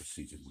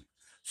prophecies.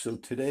 So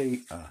today,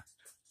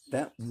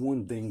 that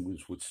one thing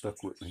was what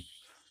stuck with me.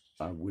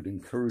 I would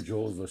encourage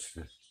all of us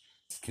to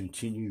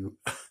continue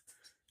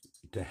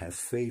to have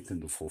faith in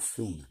the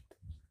fulfillment.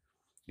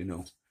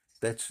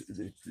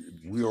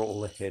 We're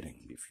all heading,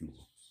 if you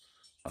will,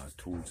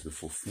 towards the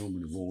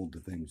fulfillment of all the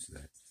things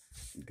that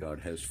God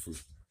has for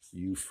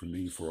you, for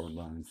me, for our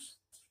lives.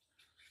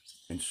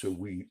 And so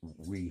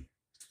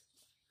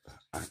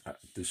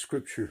the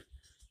scripture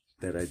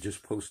that I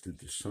just posted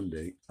this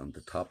Sunday on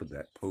the top of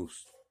that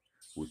post,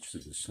 which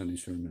is the Sunday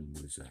sermon,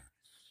 was,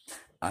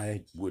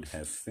 I would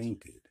have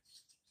fainted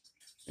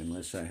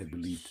unless I had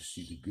believed to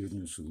see the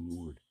goodness of the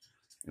Lord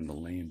in the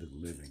land of the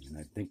living. And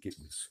I think it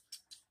was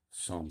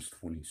Psalms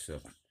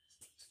 27.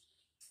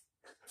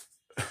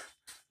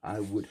 I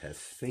would have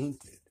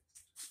fainted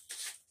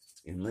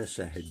unless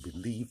I had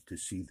believed to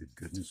see the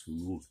goodness of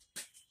the Lord.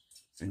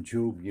 And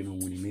Job,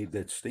 when he made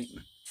that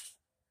statement,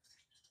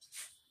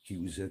 he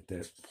was at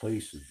that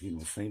place of,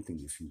 fainting,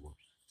 if you will.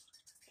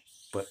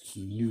 But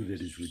he knew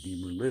that his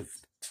Redeemer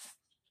lived.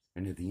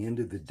 And at the end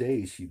of the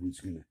days, he was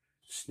going to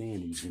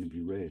stand, he was going to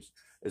be raised.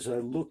 As I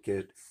look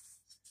at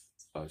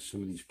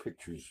some of these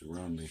pictures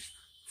around me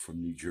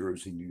from New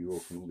Jersey, New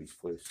York, and all these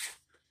places,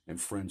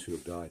 and friends who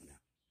have died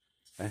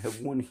now. I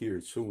have one here,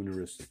 it's so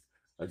interesting.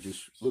 I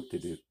just looked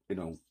at it,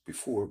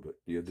 before, but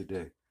the other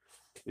day.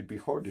 It'd be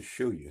hard to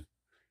show you,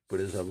 but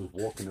as I was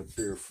walking up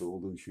there for all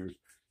those years,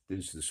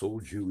 there's this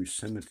old Jewish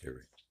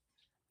cemetery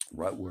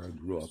right where I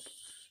grew up,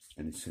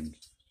 and it's in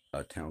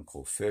a town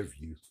called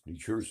Fairview, New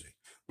Jersey.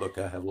 Look,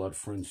 I have a lot of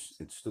friends,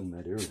 it's still in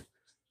that area.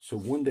 So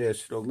one day I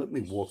said, let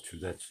me walk through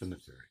that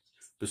cemetery,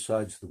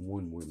 besides the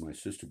one where my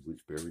sister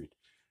was buried,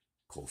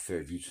 called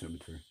Fairview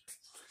Cemetery.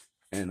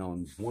 And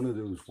on one of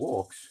those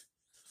walks,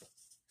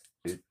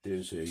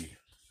 there's the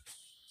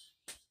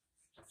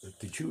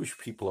Jewish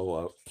people,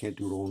 I can't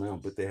do it all now,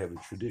 but they have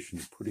a tradition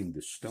of putting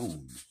the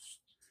stones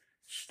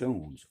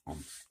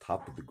on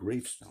top of the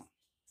gravestone.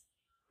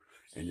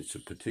 And it's a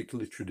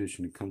particular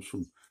tradition. It comes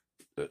from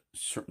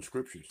certain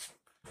scriptures.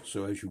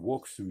 So as you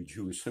walk through a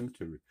Jewish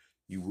cemetery,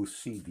 you will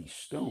see these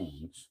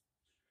stones,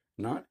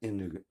 not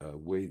in a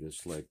way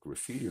that's like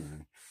graffiti or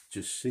anything,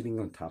 just sitting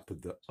on top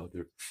of the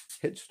other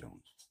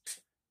headstones.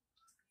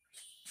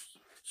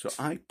 So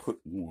I put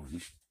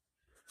one,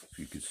 if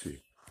you can see,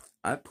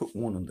 I put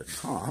one on the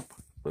top.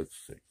 Let's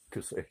see,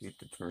 because I hate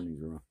to turn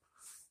these around.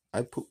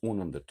 I put one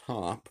on the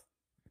top.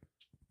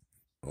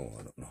 Oh,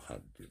 I don't know how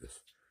to do this.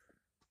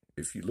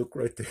 If you look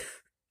right there,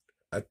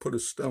 I put a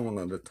stone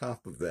on the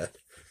top of that.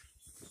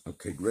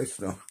 Okay, great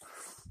stone.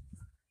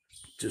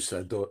 Just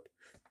I thought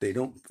they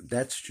don't.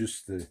 That's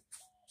just the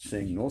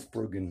saying North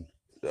Bergen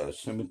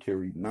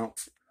Cemetery,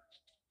 Mount.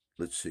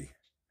 Let's see,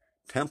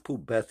 Temple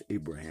Beth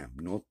Abraham,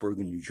 North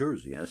Bergen, New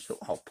Jersey. I said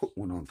I'll put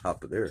one on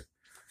top of there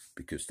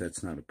because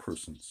that's not a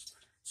person's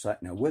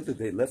site. Now whether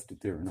they left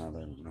it there or not,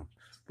 I don't know.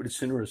 But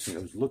it's interesting.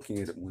 I was looking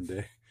at it one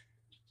day,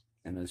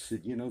 and I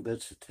said,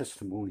 that's a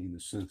testimony in a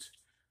sense.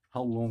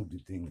 How long do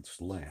things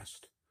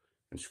last?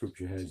 And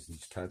Scripture has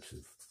these types of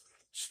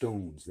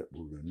stones that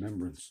were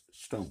remembrance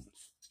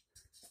stones.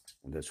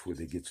 And that's where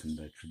they get some of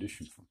that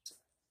tradition from.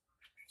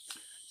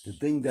 The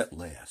thing that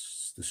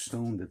lasts, the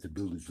stone that the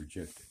builders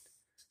rejected,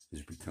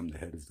 has become the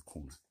head of the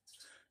corner.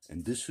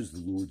 And this is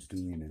the Lord's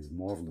doing, and it is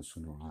marvelous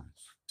in our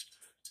eyes.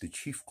 The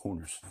chief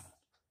cornerstone.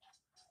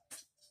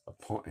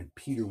 And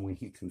Peter, when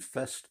he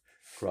confessed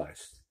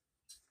Christ,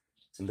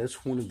 and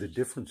that's one of the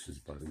differences,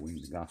 by the way,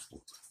 in the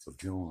Gospel of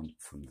John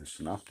from the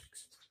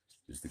Synoptics,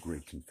 is the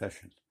great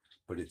confession.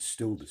 But it's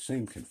still the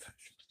same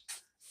confession.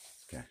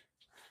 Okay?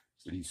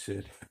 But he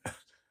said,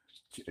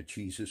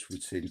 Jesus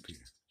would say to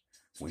Peter,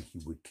 when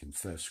he would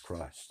confess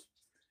Christ,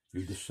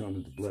 you're the Son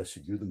of the Blessed,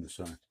 you're the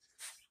Messiah.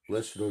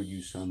 Blessed are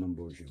you, Simon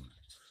Bar-Jonah,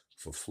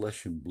 for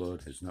flesh and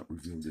blood has not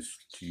revealed this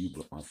to you,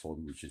 but my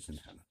Father which is in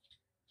heaven.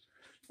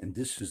 And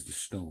this is the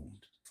stone.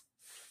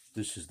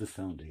 This is the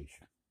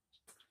foundation.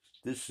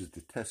 This is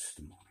the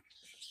testimony.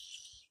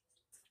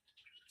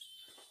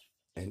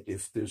 And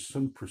if there's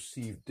some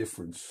perceived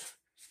difference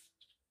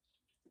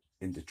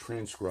in the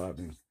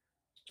transcribing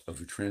of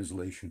the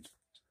translation,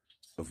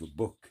 of a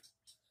book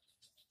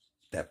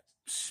that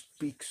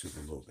speaks of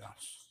the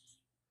Logos,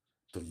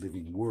 the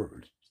living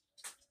Word.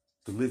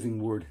 The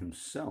living Word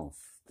himself,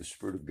 the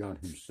Spirit of God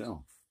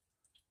himself,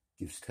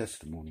 gives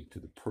testimony to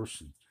the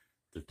person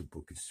that the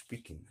book is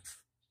speaking of.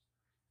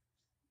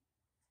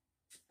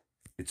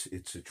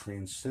 It's a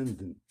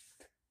transcendent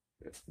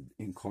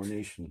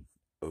incarnation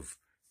of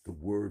the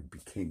Word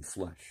became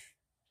flesh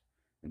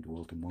and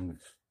dwelt among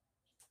us.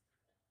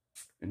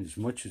 And as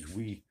much as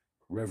we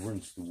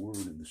reverence the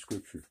Word in the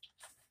Scripture,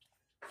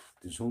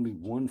 there's only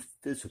one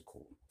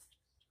physical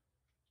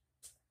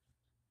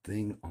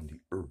thing on the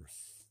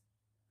earth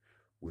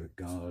where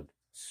God's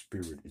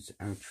Spirit is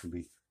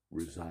actually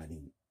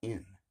residing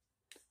in,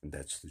 and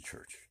that's the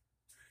church.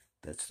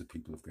 That's the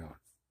people of God.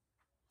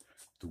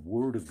 The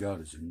Word of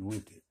God is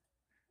anointed.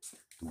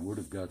 The Word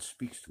of God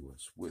speaks to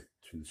us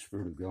through the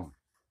Spirit of God.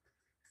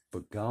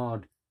 But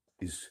God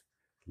is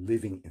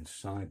living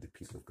inside the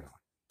people of God,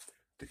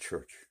 the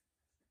church.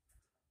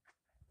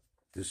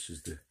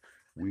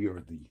 We are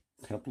the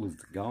temple of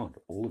God,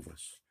 all of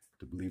us,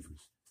 the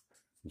believers.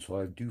 And so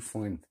I do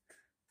find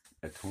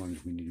at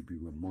times we need to be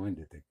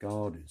reminded that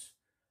God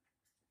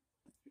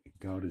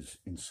is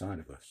inside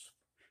of us.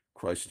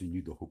 Christ in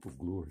you, the hope of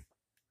glory.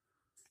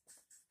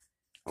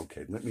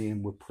 Okay, let me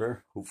end with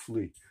prayer.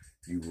 Hopefully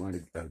you want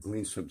to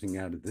glean something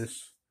out of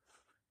this.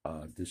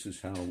 This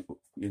is how,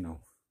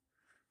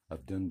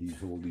 I've done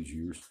all these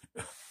years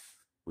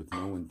with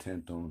no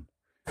intent on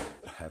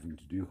having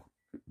to do.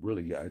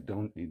 Really, I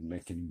don't need to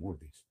make any more of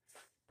these.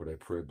 But I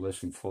pray a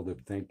blessing, Father.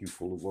 Thank you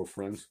for all of our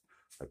friends.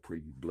 I pray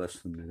you bless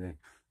them today.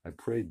 I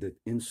pray that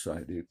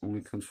insight, it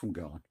only comes from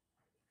God.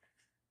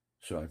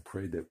 So I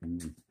pray that we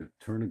would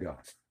turn to God,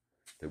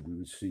 that we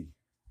would see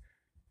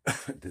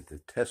that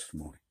the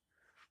testimony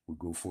would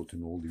go forth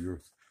in all the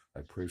earth. I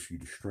pray for you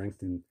to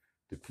strengthen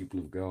the people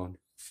of God,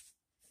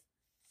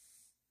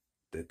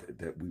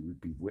 that we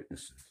would be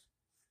witnesses,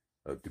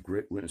 the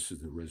great witnesses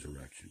of the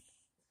resurrection.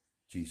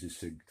 Jesus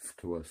said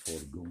to us,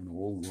 Father, go into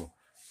all the world,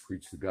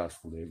 preach the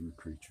gospel to every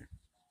creature.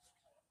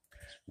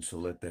 And so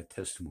let that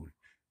testimony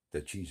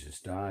that Jesus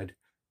died,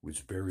 was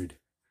buried,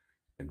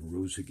 and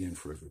rose again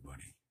for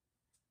everybody,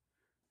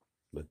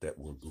 let that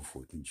word go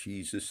forth in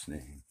Jesus'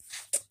 name.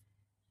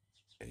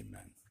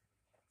 Amen.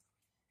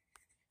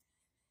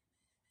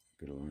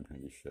 Gotta learn how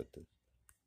to shut this.